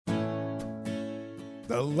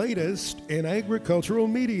the latest in agricultural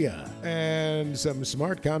media, and some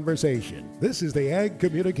smart conversation. This is the Ag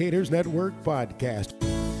Communicators Network podcast.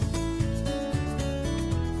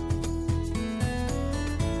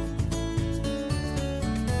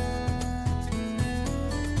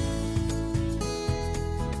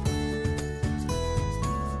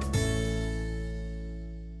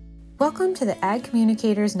 Welcome to the Ag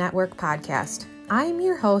Communicators Network podcast. I am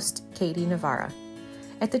your host, Katie Navarra.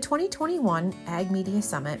 At the 2021 Ag Media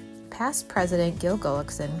Summit, past President Gil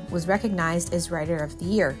Gullickson was recognized as Writer of the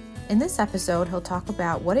Year. In this episode, he'll talk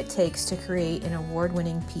about what it takes to create an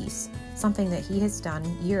award-winning piece, something that he has done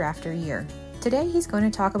year after year. Today, he's going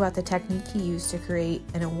to talk about the technique he used to create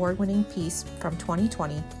an award-winning piece from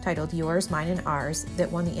 2020 titled Yours, Mine, and Ours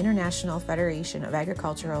that won the International Federation of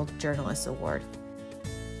Agricultural Journalists Award.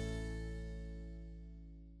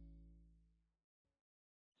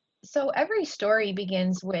 So every story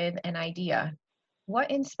begins with an idea. What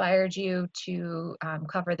inspired you to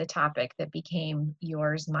cover the topic that became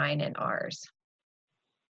Yours, Mine, and Ours?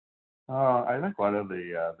 I think one of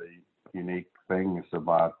the unique things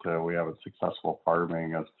about we have a successful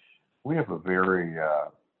farming is we have a very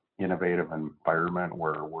innovative environment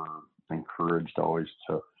where we're encouraged always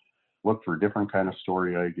to look for different kind of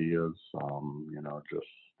story ideas,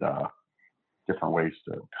 different ways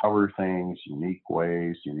to cover things, unique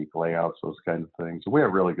ways, unique layouts, those kinds of things. We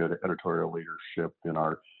have really good editorial leadership in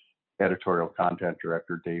our editorial content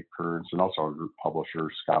director, Dave Kearns, and also our group publisher,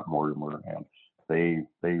 Scott Mortimer, and they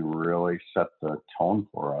really set the tone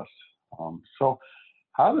for us. So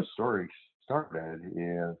how the story started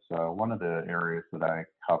is one of the areas that I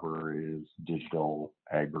cover is digital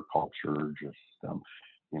agriculture, just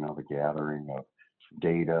the gathering of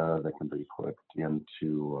data that can be put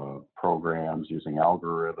into programs using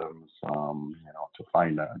algorithms,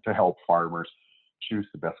 to help farmers choose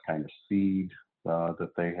the best kind of seed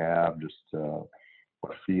that they have, just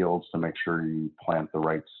what fields to make sure you plant the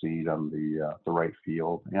right seed on the right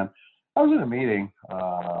field. And I was in a meeting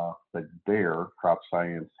that Bayer Crop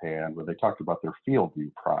Science had where they talked about their Field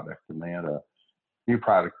View product, and they had a new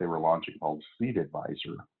product they were launching called Seed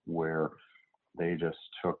Advisor, where they just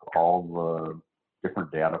took all the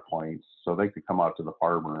different data points so they could come out to the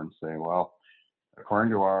farmer and say, well,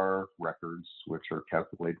 according to our records, which are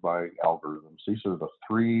calculated by algorithms, these are the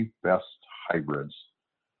 3 best hybrids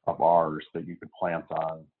of ours that you could plant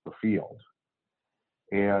on the field.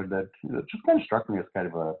 And that just kind of struck me as kind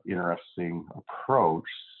of an interesting approach.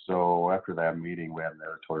 So after that meeting, we had an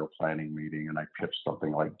editorial planning meeting, and I pitched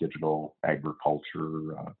something like digital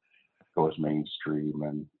agriculture goes mainstream,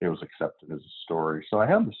 and it was accepted as a story. So I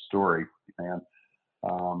had the story, and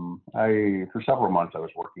for several months I was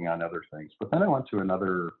working on other things, but then I went to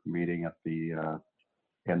another meeting at the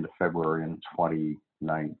end of February in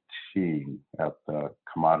 2019 at the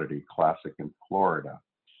Commodity Classic in Florida.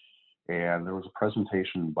 And there was a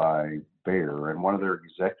presentation by Bayer, and one of their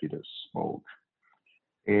executives spoke.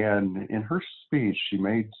 And in her speech, she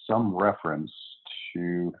made some reference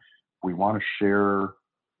to, we want to share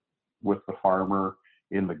with the farmer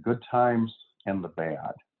in the good times and the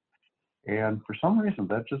bad. And for some reason,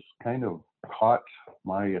 that just kind of caught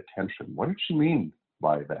my attention. What did she mean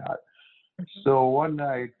by that? Mm-hmm. So one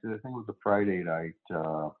night, I think it was a Friday night,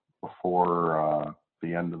 before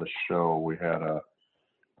the end of the show, we had a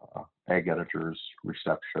ag editors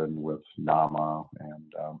reception with NAMA.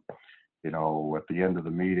 And, at the end of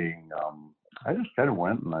the meeting, I just kind of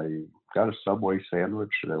went and I got a Subway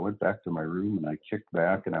sandwich, and I went back to my room and I kicked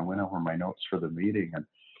back and I went over my notes for the meeting. And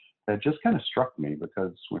that just kind of struck me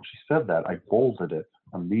because when she said that, I bolded it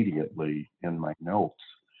immediately in my notes.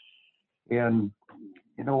 And,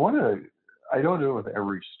 I don't do it with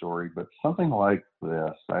every story, but something like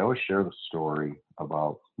this, I always share the story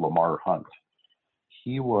about Lamar Hunt.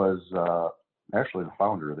 He was actually the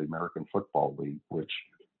founder of the American Football League, which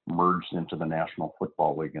merged into the National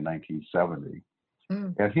Football League in 1970.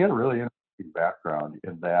 And he had a really interesting background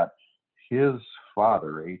in that his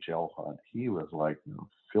father, H.L. Hunt, he was like the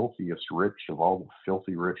filthiest rich of all the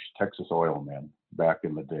filthy rich Texas oil men back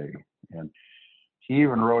in the day. And he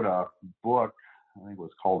even wrote a book, I think it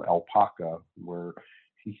was called Alpaca, where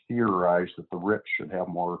he theorized that the rich should have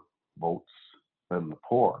more votes than the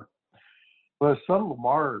poor. But his son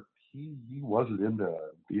Lamar, he wasn't into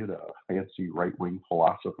being a fancy right-wing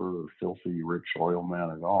philosopher or filthy rich oil man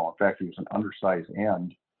at all. In fact, he was an undersized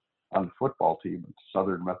end on the football team at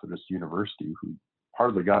Southern Methodist University who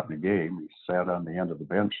hardly got in the game. He sat on the end of the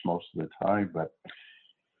bench most of the time, but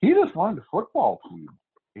he just wanted a football team.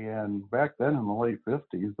 And back then in the late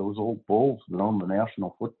 50s, those old bulls that owned the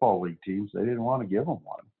National Football League teams, they didn't want to give him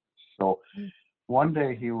one. So one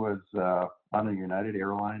day he was on a United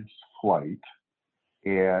Airlines flight,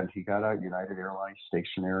 and he got out United Airlines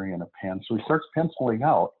stationery and a pen. So he starts penciling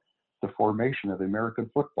out the formation of the American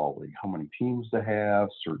Football League, how many teams to have,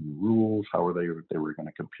 certain rules, how are they were going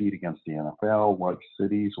to compete against the NFL, what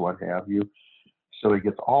cities, what have you. So he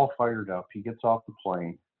gets all fired up. He gets off the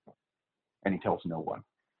plane, and he tells no one.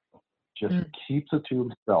 Just keeps it to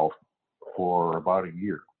himself for about a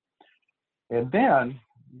year. And then,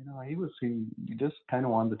 he just kind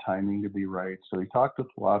of wanted the timing to be right. So he talked with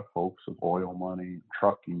a lot of folks of oil money,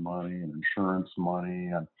 trucking money, and insurance money.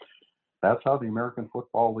 And that's how the American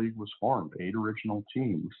Football League was formed, 8 original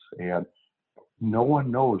teams. And no one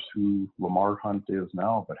knows who Lamar Hunt is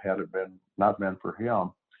now, but had it not been for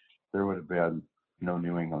him, there would have been no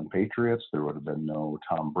New England Patriots. There would have been no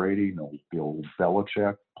Tom Brady, no Bill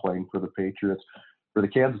Belichick playing for the Patriots. For the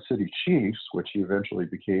Kansas City Chiefs, which he eventually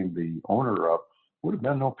became the owner of, would have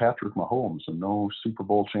been no Patrick Mahomes and no Super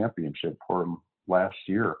Bowl championship for him last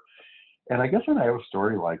year. And I guess when I have a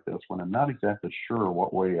story like this, when I'm not exactly sure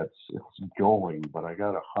what way it's going, but I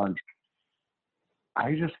got a hunch,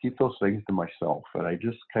 I just keep those things to myself, and I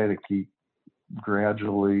just kind of keep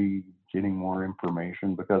gradually getting more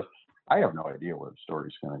information, because I have no idea where the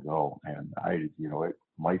story's going to go. And it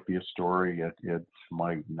might be a story, it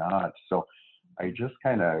might not. So I just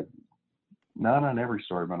kind of, not on every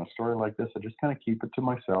story, but on a story like this, I just kind of keep it to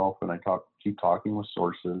myself, and I keep talking with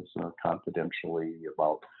sources confidentially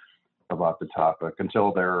about the topic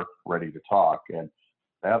until they're ready to talk. And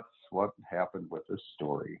that's what happened with this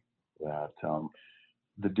story, that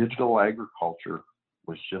the digital agriculture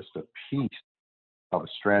was just a piece of a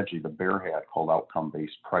strategy the Bear had called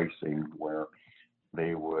outcome-based pricing, where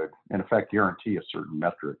they would, in effect, guarantee a certain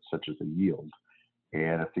metric, such as a yield.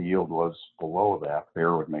 And if the yield was below that,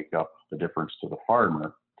 Bear would make up the difference to the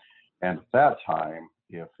farmer. And at that time,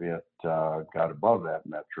 if it got above that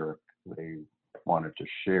metric, they wanted to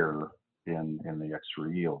share in the extra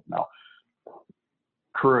yield. Now,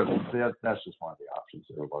 currently, that's just one of the options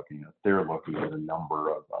they're looking at. They're looking at a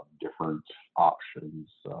number of different options,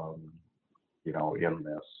 in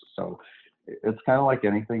this. So it's kind of like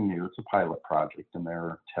anything new. It's a pilot project, and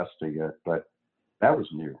they're testing it. But that was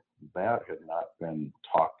new. That had not been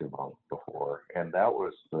talked about before, and that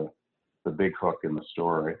was the big hook in the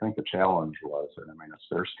story. I think the challenge was, and I mean, it's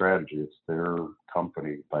their strategy, it's their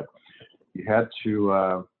company, but you had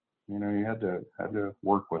to, you had to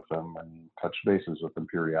work with them and touch bases with them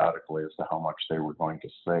periodically as to how much they were going to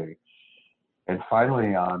say. And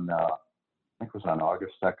finally, I think it was on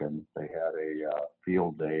August 2nd, they had a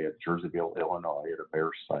field day at Jerseyville, Illinois, at a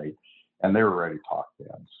Bear site, and they were ready to talk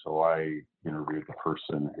then. So I interviewed the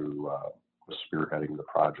person who was spearheading the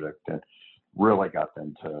project and really got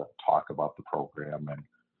them to talk about the program and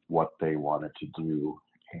what they wanted to do.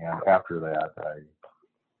 And after that, I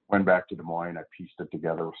went back to Des Moines. I pieced it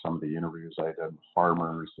together with some of the interviews I did with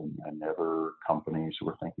farmers and other companies who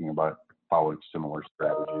were thinking about following similar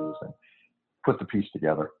strategies, and put the piece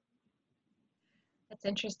together. That's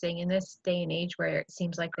interesting. In this day and age where it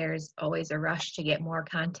seems like there's always a rush to get more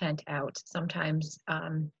content out, sometimes,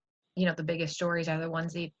 the biggest stories are the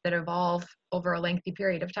ones that evolve over a lengthy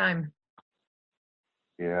period of time.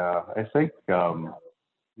 Yeah, I think,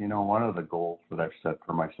 one of the goals that I've set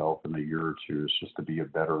for myself in a year or two is just to be a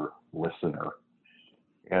better listener.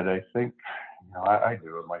 And I think, I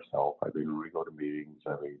do it myself. I mean, when we go to meetings,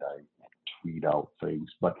 I tweet out things.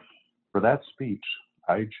 But for that speech,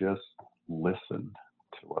 I just listened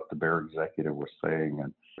to what the Bear executive was saying.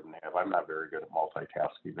 And I'm not very good at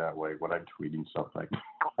multitasking that way. When I'm tweeting something,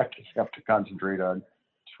 I just have to concentrate on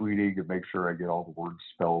tweeting and make sure I get all the words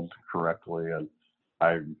spelled correctly. And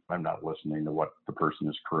I'm not listening to what the person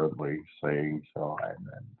is currently saying. So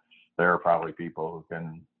there are probably people who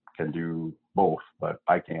can do both, but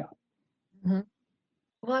I can't. Mm-hmm.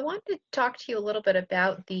 Well, I wanted to talk to you a little bit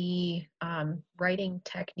about the writing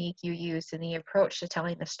technique you use and the approach to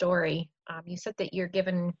telling the story. You said that you're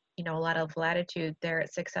given, a lot of latitude there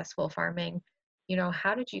at Successful Farming.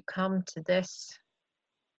 How did you come to this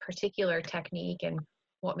particular technique, and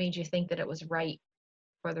what made you think that it was right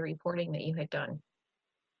for the reporting that you had done?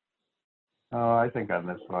 I think on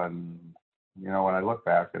this one, when I look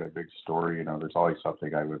back at a big story, there's always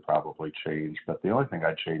something I would probably change. But the only thing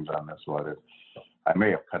I'd change on this one is I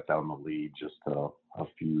may have cut down the lead just a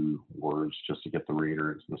few words just to get the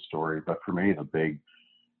reader into the story. But for me, the big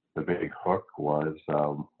hook was,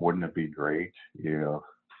 wouldn't it be great if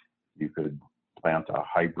you could plant a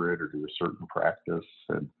hybrid or do a certain practice,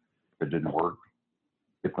 and if it didn't work,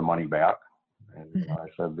 get the money back? And I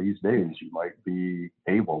said, these days you might be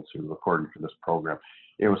able to, according to this program.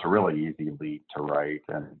 It was a really easy lead to write,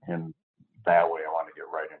 and in that way I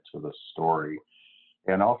right into the story,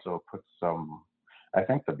 and also put some. I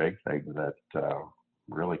think the big thing that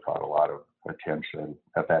really caught a lot of attention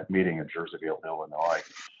at that meeting in Jerseyville, Illinois.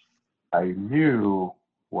 I knew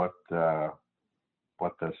what the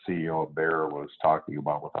CEO of Bayer was talking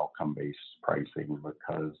about with outcome-based pricing,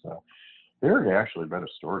 because there had actually been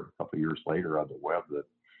a story a couple of years later on the web that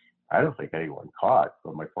I don't think anyone caught,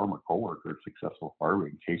 but my former coworker at Successful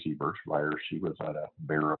Farming, Casey Birchmeyer, she was at a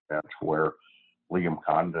Bayer event where Liam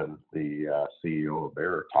Condon, the CEO of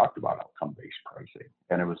Bayer, talked about outcome-based pricing.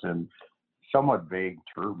 And it was in somewhat vague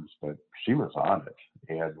terms, but she was on it.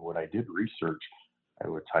 And when I did research, I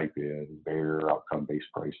would type in Bayer outcome-based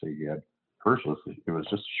pricing, and hers was, it was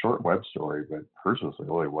just a short web story, but hers was the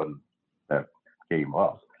only one that came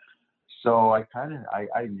up. So I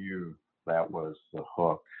knew that was the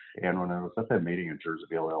hook. And when I was at that meeting in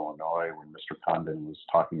Jerseyville, Illinois, when Mr. Condon was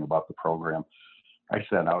talking about the program, I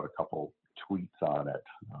sent out a couple tweets on it,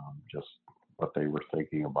 just what they were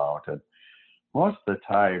thinking about. And most of the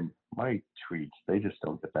time, my tweets, they just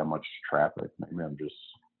don't get that much traffic. Maybe I'm just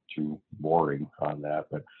too boring on that,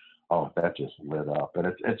 but that just lit up.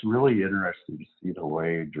 And it's really interesting to see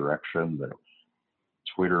the direction that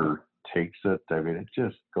Twitter takes it. I mean, it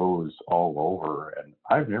just goes all over, and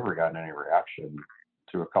I've never gotten any reaction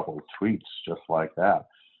to a couple of tweets just like that.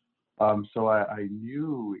 So I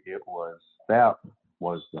knew that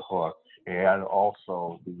was the hook, and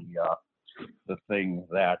also the thing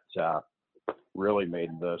that really made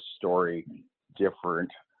the story different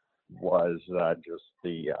was just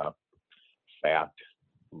the fact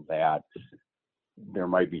that there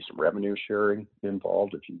might be some revenue sharing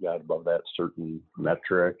involved if you got above that certain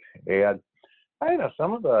metric. And I know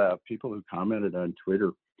some of the people who commented on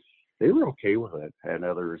Twitter, they were okay with it, and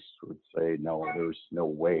others would say, no, there's no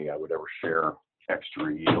way I would ever share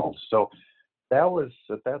extra yield. So that was,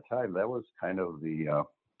 at that time, that was kind of the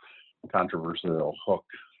controversial hook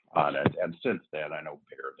on it. And since then, I know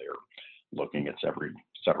they're looking at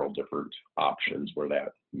several different options where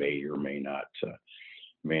that may or may not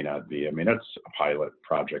be. I mean, it's a pilot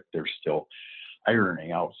project. They're still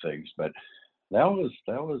ironing out things, but that was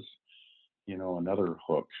another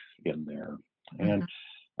hook in there. And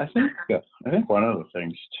I think one of the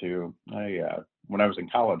things too, when I was in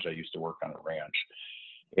college, I used to work on a ranch,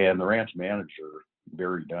 and the ranch manager,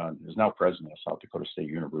 Barry Dunn, is now president of South Dakota State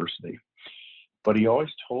University. But he always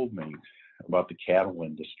told me about the cattle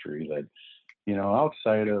industry that,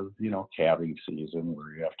 outside of, calving season,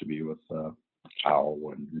 where you have to be with the cow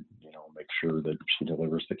and, make sure that she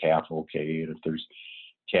delivers the calf okay. And if there's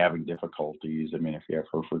calving difficulties, I mean, if you have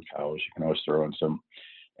Hereford cows, you can always throw in some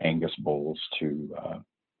Angus bulls to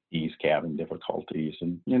ease calving difficulties.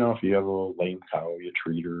 And, if you have a lame cow, you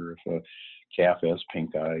treat her. If a calf has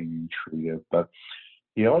pink eye, you treat it. But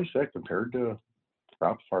he always said, compared to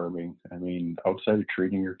crop farming, I mean, outside of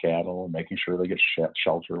treating your cattle and making sure they get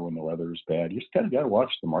shelter when the weather is bad, you just kind of got to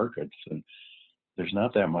watch the markets, and there's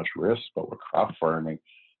not that much risk. But with crop farming,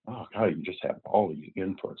 oh God, you just have all these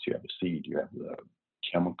inputs. You have the seed, you have the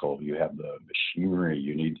chemical, you have the machinery,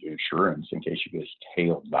 you need the insurance in case you get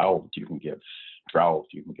hailed out, you can get drought,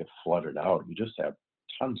 you can get flooded out. You just have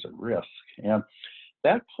tons of risk. And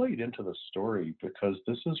that played into the story because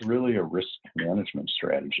this is really a risk management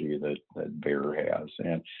strategy that Bayer has.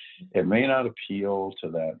 And it may not appeal to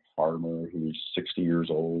that farmer who's 60 years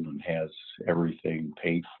old and has everything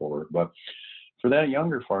paid for, but for that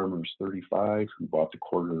younger farmer who's 35 who bought the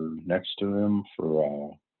quarter next to him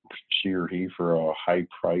for she or he for a high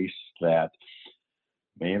price that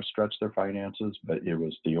may have stretched their finances, but it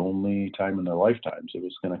was the only time in their lifetimes it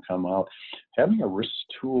was going to come out. Having a risk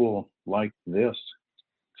tool like this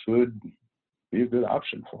could be a good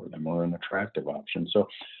option for them, or an attractive option. So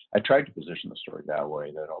I tried to position the story that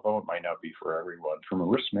way, that although it might not be for everyone, from a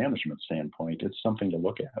risk management standpoint, it's something to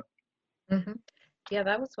look at. Mm-hmm. Yeah,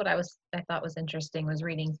 that was what I thought was interesting, was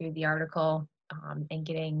reading through the article and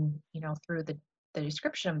getting, through the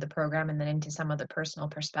description of the program and then into some of the personal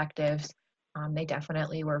perspectives. They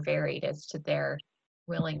definitely were varied as to their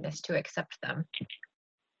willingness to accept them.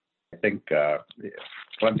 I think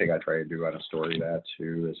one thing I try to do on a story that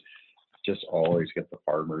too is just always get the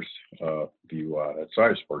farmer's view on it. So I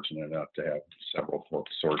was fortunate enough to have several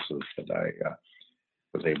sources that I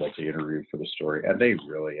was able to interview for the story, and they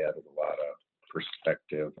really added a lot of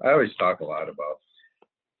perspective. I always talk a lot about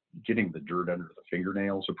getting the dirt under the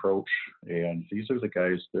fingernails approach, and these are the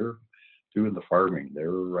guys, they're doing the farming,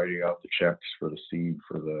 they're writing out the checks for the seed,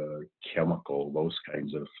 for the chemical, those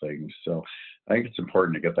kinds of things. So I think it's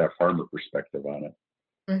important to get that farmer perspective on it.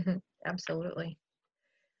 Mm-hmm. Absolutely.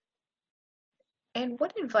 And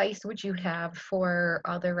what advice would you have for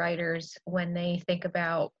other writers when they think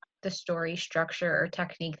about the story structure or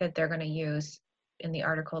technique that they're going to use in the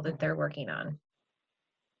article that they're working on?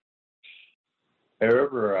 I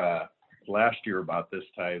remember last year about this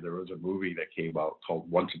time, there was a movie that came out called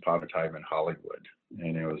Once Upon a Time in Hollywood.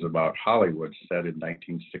 And it was about Hollywood set in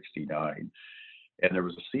 1969. And there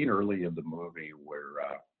was a scene early in the movie where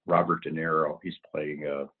Robert De Niro, he's playing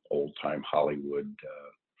a old-time Hollywood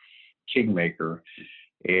kingmaker.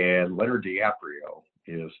 And Leonard DiCaprio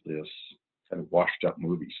is this kind of washed-up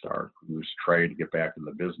movie star who's trying to get back in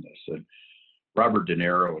the business. And Robert De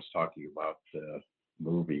Niro was talking about the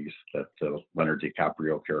movies that the Leonard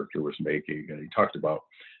DiCaprio character was making, and he talked about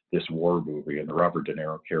this war movie, and the Robert De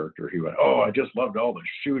Niro character, he went, "Oh, I just loved all the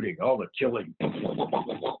shooting, all the killing."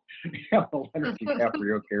 Yeah, the Leonard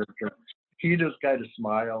DiCaprio character, he just kind of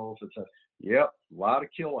smiles and says, "Yep, a lot of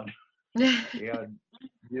killing." And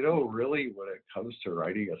really, when it comes to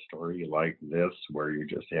writing a story like this, where you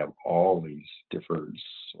just have all these different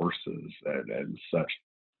sources and such,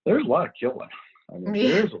 there's a lot of killing. I mean,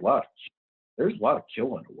 there's a lot of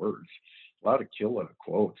killing of words, a lot of killing of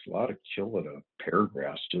quotes, a lot of killing of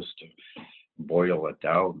paragraphs, just to boil it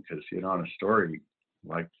down. Because on a story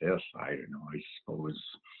like this, I don't know, I suppose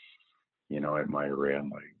it might have ran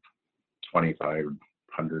like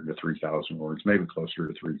 2,500 to 3,000 words, maybe closer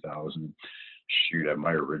to 3,000. Shoot, at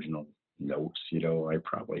my original notes, I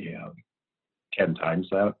probably have 10 times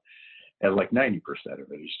that, and like 90% of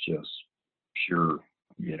it is just pure,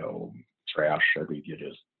 trash. I mean,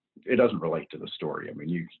 it doesn't relate to the story. I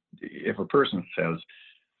mean, if a person says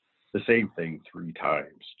the same thing 3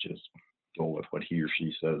 times, just go with what he or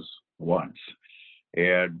she says once.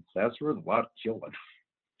 And that's where a lot of killing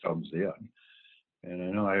comes in. And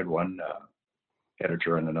I know I had one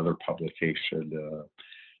editor in another publication,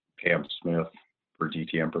 Pam Smith, for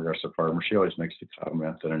DTM Progressive Farmer. She always makes the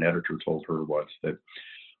comment that an editor told her once that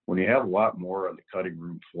when you have a lot more on the cutting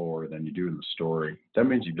room floor than you do in the story, that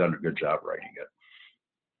means you've done a good job writing it.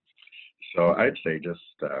 So I'd say just,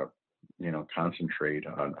 concentrate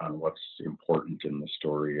on what's important in the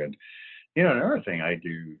story. And, another thing I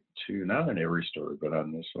do too, not in every story, but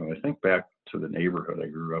on this one, I think back to the neighborhood. I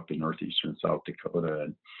grew up in northeastern South Dakota.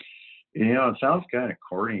 And, it sounds kind of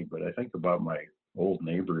corny, but I think about my old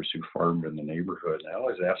neighbors who farmed in the neighborhood. And I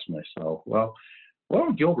always ask myself, well, what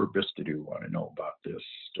would Gilbert Bistadu want to know about this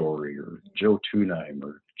story, or Joe Tunheim,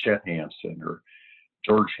 or Chet Hansen, or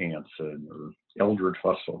George Hansen, or Eldred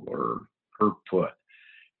Fussell, or Herb Foote?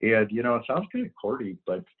 And, it sounds kind of corny,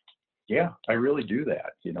 but yeah, I really do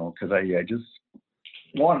that, because I just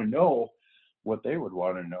want to know what they would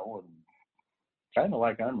want to know, and kind of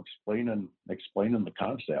like I'm explaining the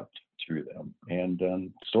concept to them.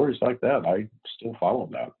 And stories like that, I still follow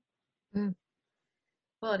that. Mm.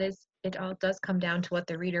 Well, it all does come down to what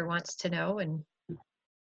the reader wants to know, and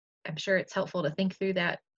I'm sure it's helpful to think through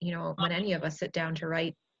that, when any of us sit down to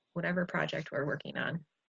write whatever project we're working on.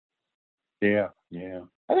 Yeah.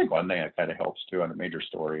 I think one thing that kind of helps too on a major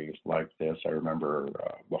story like this, I remember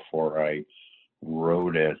before I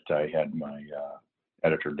wrote it, I had my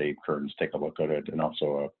editor Dave Kearns take a look at it, and also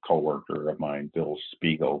a coworker of mine, Bill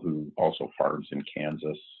Spiegel, who also farms in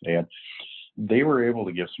Kansas. And they were able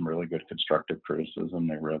to give some really good constructive criticism.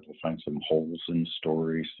 They were able to find some holes in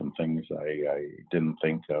stories, some things I didn't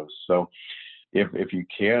think of. So if you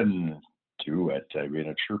can do it, I mean,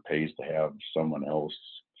 it sure pays to have someone else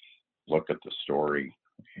look at the story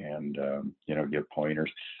and give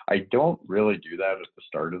pointers. I don't really do that at the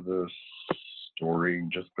start of the story,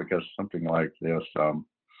 just because something like this,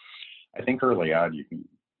 I think early on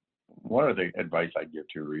one of the advice I give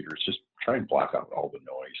to readers, just try and block out all the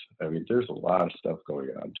noise. I mean, there's a lot of stuff going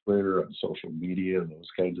on Twitter, on social media, those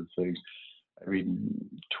kinds of things. I mean,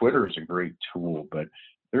 Twitter is a great tool, but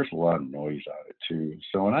there's a lot of noise on it too.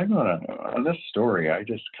 So when I'm on this story, I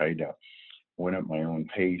just kind of went at my own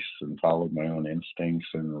pace and followed my own instincts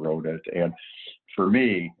and wrote it. And for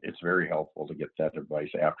me, it's very helpful to get that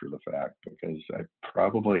advice after the fact, because I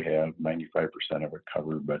probably have 95% of it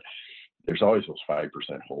covered, but there's always those 5%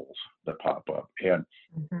 holes that pop up. And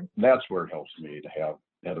that's where it helps me to have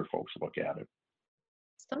other folks look at it.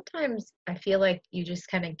 Sometimes I feel like you just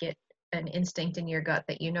kind of get an instinct in your gut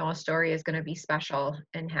that a story is going to be special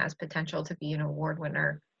and has potential to be an award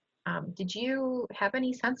winner. Did you have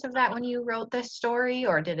any sense of that when you wrote this story,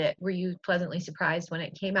 or were you pleasantly surprised when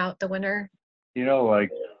it came out the winner?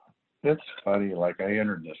 It's funny, I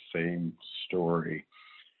entered the same story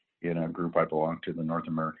in a group I belong to, the North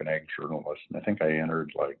American Ag Journalists, and I think I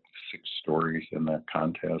entered 6 stories in that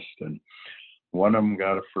contest, and one of them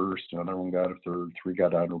got a first, another one got a third, 3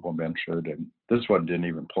 got honorable mention, and this one didn't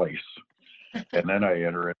even place. And then I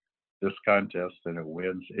enter this contest and it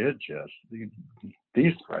wins.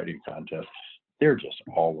 These writing contests, they're just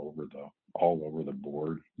all over the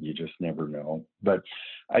board. You just never know. But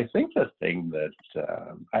I think the thing that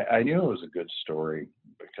I knew it was a good story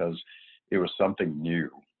because it was something new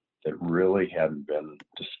that really hadn't been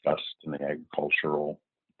discussed in the agricultural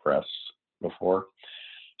press before.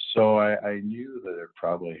 So I knew that it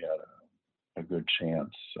probably had a good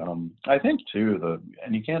chance. I think too,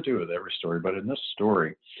 and you can't do it with every story, but in this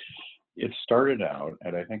story, it started out,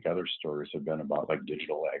 and I think other stories have been about like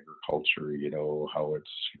digital agriculture, how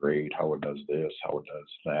it's great, how it does this, how it does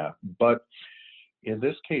that. But in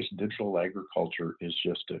this case, digital agriculture is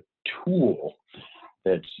just a tool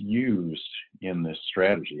that's used in this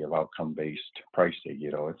strategy of outcome-based pricing.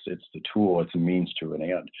 It's the tool, it's a means to an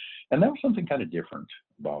end. And that was something kind of different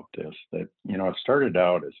about this, that, it started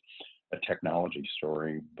out as a technology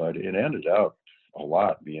story, but it ended up a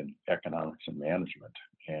lot being economics and management,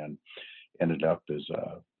 and ended up as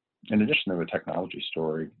in addition to a technology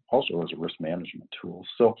story, also as a risk management tool.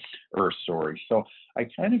 So I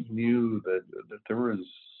kind of knew that there was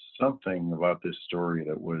something about this story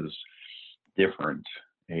that was different,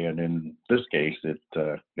 and in this case, it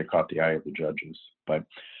caught the eye of the judges. But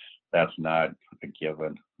that's not a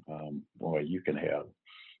given. You can have,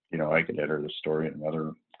 I could enter the story in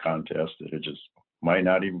another contest that it just might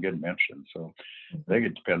not even get mentioned. So I think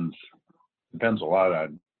it depends a lot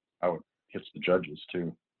on how it hits the judges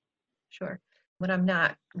too. Sure. When I'm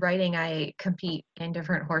not writing, I compete in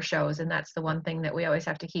different horse shows, and that's the one thing that we always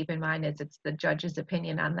have to keep in mind is it's the judge's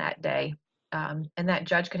opinion on that day. And that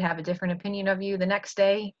judge could have a different opinion of you the next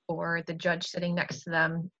day, or the judge sitting next to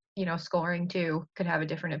them, scoring too, could have a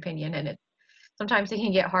different opinion. And sometimes it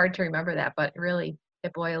can get hard to remember that, but really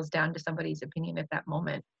it boils down to somebody's opinion at that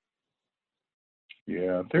moment.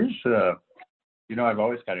 Yeah, there's I've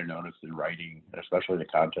always kind of noticed in writing, especially the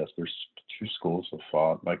contest, there's two schools of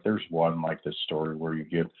thought. Like there's one like this story where you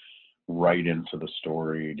get right into the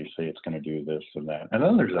story, you say it's going to do this and that. And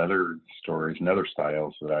then there's other stories and other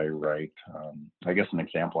styles that I write. I guess an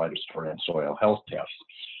example, I had a story on soil health tests,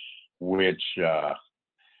 which, I'm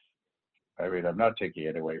not taking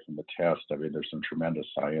it away from the test. There's some tremendous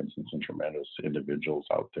science and some tremendous individuals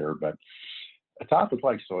out there, but a topic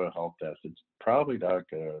like soil health tests, it's probably not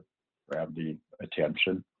going to grab the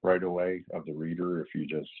attention right away of the reader if you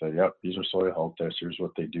just say, yep, these are soil health tests, here's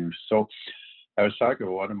what they do. So I was talking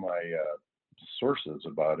to one of my sources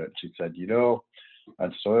about it. She said,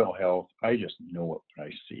 on soil health, I just know it when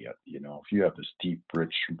I see it. If you have this deep,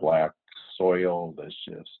 rich, black soil that's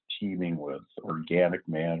just teeming with organic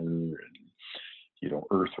matter and,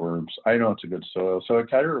 earthworms, I know it's a good soil. So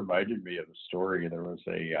it kind of reminded me of a story. There was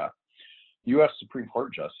a U.S. Supreme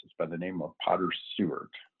Court justice by the name of Potter Stewart,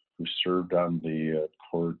 who served on the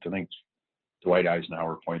court. I think Dwight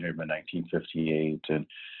Eisenhower appointed him in 1958, and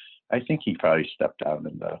I think he probably stepped down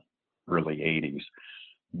in the early 80s.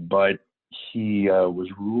 But he was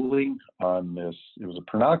ruling on this. It was a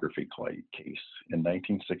pornography case in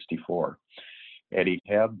 1964. And he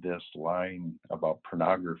had this line about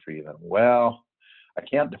pornography that, I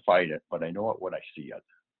can't define it, but I know it when I see it.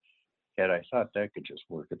 And I thought that could just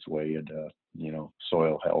work its way into,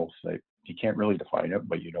 soil health. You can't really define it,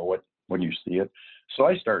 but you know what when you see it. So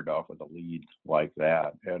I started off with a lead like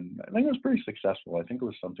that, and I think it was pretty successful. I think it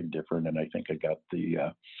was something different, and I think I got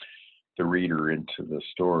the reader into the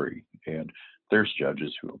story. And there's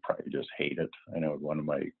judges who will probably just hate it. I know one of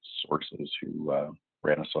my sources who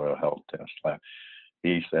ran a soil health test,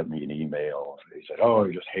 he sent me an email. And he said, "Oh,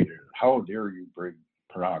 I just hated it. How dare you bring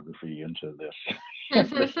pornography into this,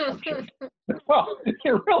 this subject?" Well, it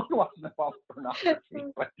really wasn't about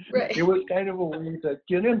pornography, but Right. It was kind of a way to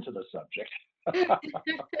get into the subject.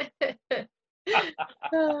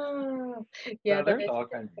 Yeah, So there's all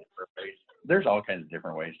kinds of different ways. There's all kinds of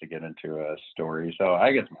different ways to get into a story. So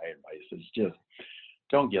I guess my advice is just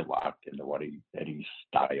don't get locked into any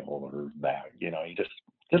style or that. You just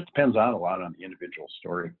depends on a lot on the individual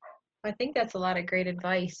story. I think that's a lot of great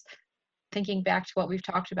advice. Thinking back to what we've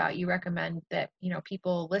talked about, you recommend that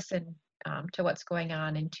people listen to what's going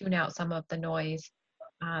on and tune out some of the noise,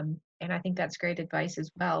 and I think that's great advice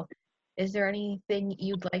as well. Is there anything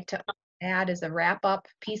you'd like to add as a wrap-up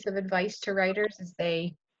piece of advice to writers as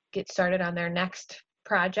they get started on their next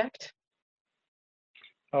project?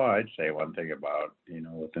 Oh, I'd say one thing about,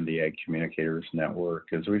 within the Ag Communicators Network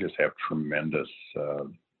is we just have tremendous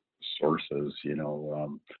sources,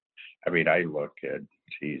 I look at,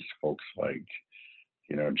 folks like,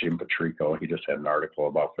 Jim Patrico, he just had an article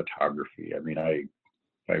about photography.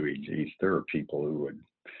 There are people who would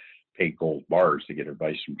pay gold bars to get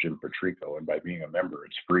advice from Jim Patrico, and by being a member,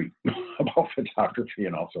 it's free about photography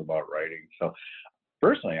and also about writing. So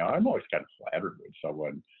personally, I'm always kind of flattered when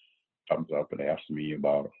someone comes up and asks me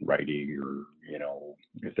about writing, or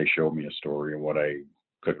if they show me a story and what I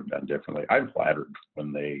could have done differently. I'm flattered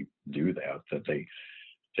when they do that, that they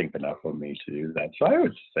think enough of me to do that. So I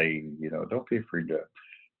would say, don't be afraid to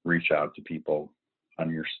reach out to people on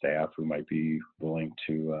your staff who might be willing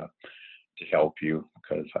to help you.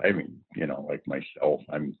 Because like myself,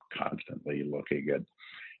 I'm constantly looking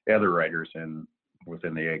at other writers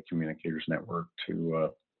within the Ag Communicators Network to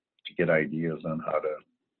get ideas on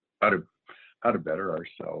how to better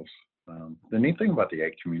ourselves. The neat thing about the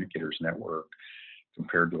Ag Communicators Network,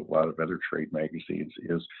 compared to a lot of other trade magazines,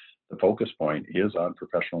 is the focus point is on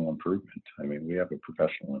professional improvement. I mean, we have a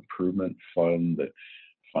professional improvement fund that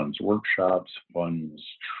funds workshops, funds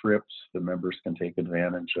trips the members can take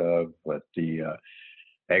advantage of. But the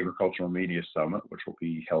Agricultural Media Summit, which will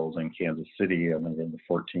be held in Kansas City on November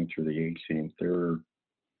 14th through the 18th, they're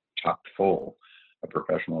chock full of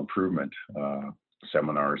professional improvement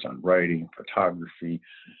seminars on writing, photography,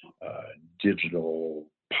 digital,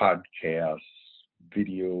 podcasts,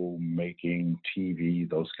 video making, TV,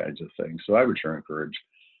 those kinds of things. So I would sure encourage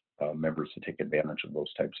members to take advantage of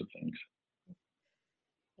those types of things.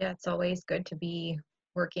 Yeah, it's always good to be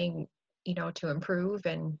working, to improve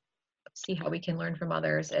and see how we can learn from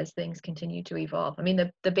others as things continue to evolve. I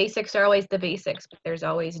mean, the basics are always the basics, but there's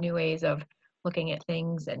always new ways of looking at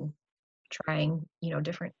things and trying,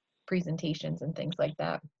 different presentations and things like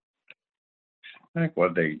that. I think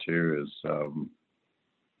one thing too is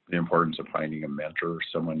the importance of finding a mentor,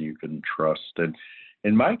 someone you can trust. And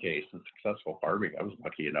in my case, in successful farming, I was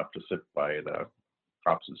lucky enough to sit by the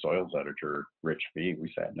crops and soils editor, Rich Fee.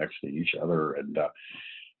 We sat next to each other. And,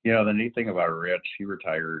 the neat thing about Rich, he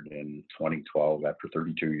retired in 2012 after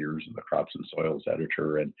 32 years as the crops and soils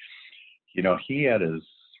editor. And, he had as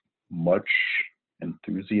much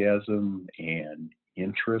enthusiasm and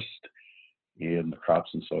interest in the crops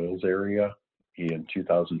and soils area in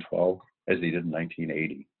 2012 as he did in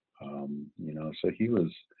 1980. So he was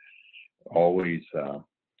always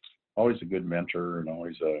a good mentor and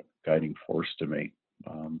always a guiding force to me.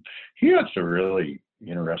 He had some really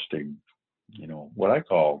interesting, what I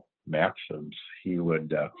call maxims. He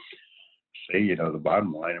would say, the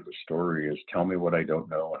bottom line of a story is tell me what I don't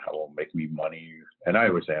know and how it will make me money. And I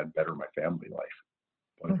always add better my family life.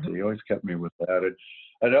 But he always kept me with that. And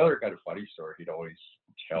another kind of funny story he'd always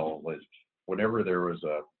tell was whenever there was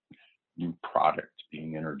a new product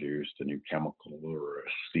being introduced, a new chemical or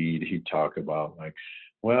a seed, he'd talk about like,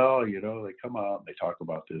 well, they come out and they talk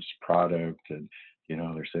about this product and,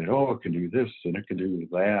 they're saying, oh, it can do this and it can do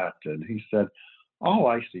that. And he said, all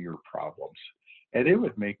I see are problems. And it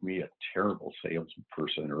would make me a terrible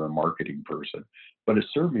salesperson or a marketing person, but it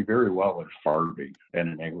served me very well in farming and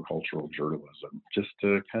in agricultural journalism, just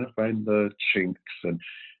to kind of find the chinks. And,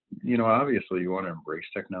 obviously you want to embrace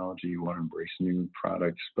technology, you want to embrace new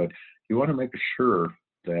products, but you want to make sure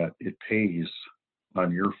that it pays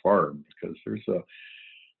on your farm, because there's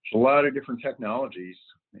a lot of different technologies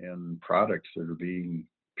and products that are being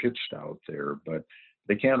pitched out there, but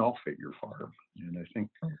they can't all fit your farm. And I think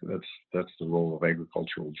that's the role of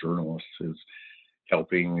agricultural journalists, is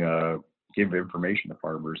helping give information to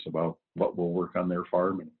farmers about what will work on their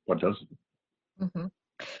farm and what doesn't. Mm-hmm.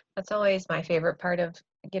 That's always my favorite part of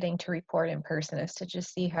getting to report in person, is to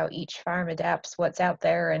just see how each farm adapts what's out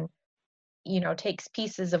there and, takes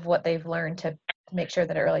pieces of what they've learned to make sure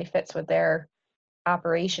that it really fits with their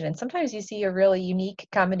operation. And sometimes you see a really unique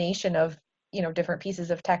combination of, different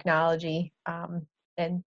pieces of technology.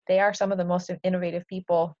 And they are some of the most innovative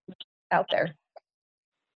people out there.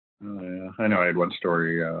 Yeah. I know I had one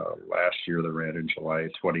story last year that ran in July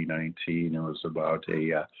 2019. It was about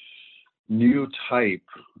a new type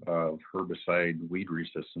of herbicide weed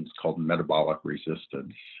resistance called metabolic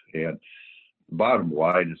resistance. And the bottom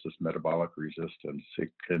line is this metabolic resistance, it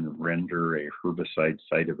can render a herbicide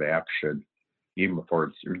site of action even before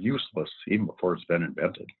it's useless, even before it's been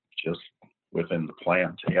invented, just within the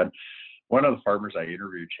plant. And one of the farmers I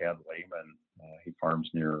interviewed, Chad Lehman, he farms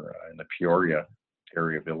near in the Peoria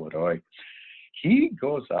area of Illinois. He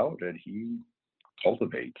goes out and he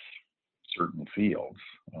cultivates certain fields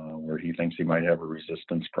where he thinks he might have a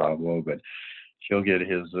resistance problem, but he'll get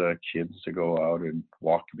his kids to go out and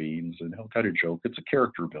walk beans, and he'll kind of joke it's a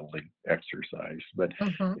character building exercise, but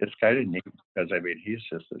it's kind of neat because he's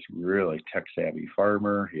just this really tech savvy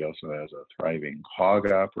farmer. He also has a thriving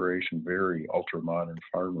hog operation, very ultra modern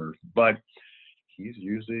farmer, but he's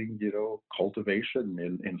using cultivation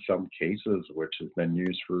in some cases which has been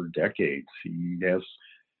used for decades. He has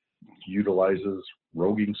utilizes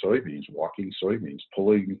roguing soybeans, walking soybeans,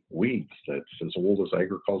 pulling weeds that's as old as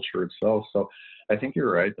agriculture itself. So I think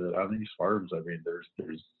you're right that on these farms, I mean, there's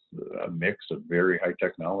a mix of very high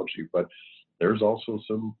technology, but there's also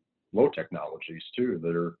some low technologies too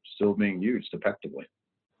that are still being used effectively.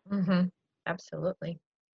 Mm-hmm. Absolutely.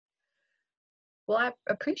 Well, I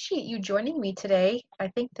appreciate you joining me today. I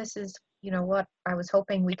think this is, what I was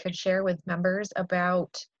hoping we could share with members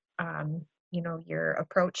about, your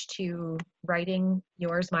approach to writing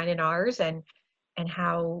yours, mine, and ours, and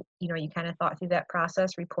how, you kind of thought through that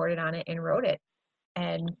process, reported on it, and wrote it.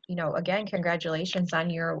 And, again, congratulations on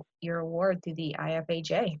your award through the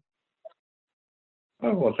IFAJ.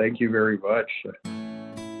 Oh, well, thank you very much.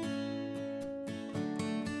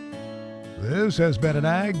 This has been an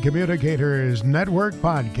Ag Communicators Network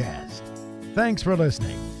podcast. Thanks for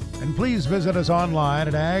listening, and please visit us online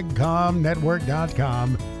at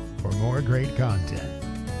agcomnetwork.com for more great content.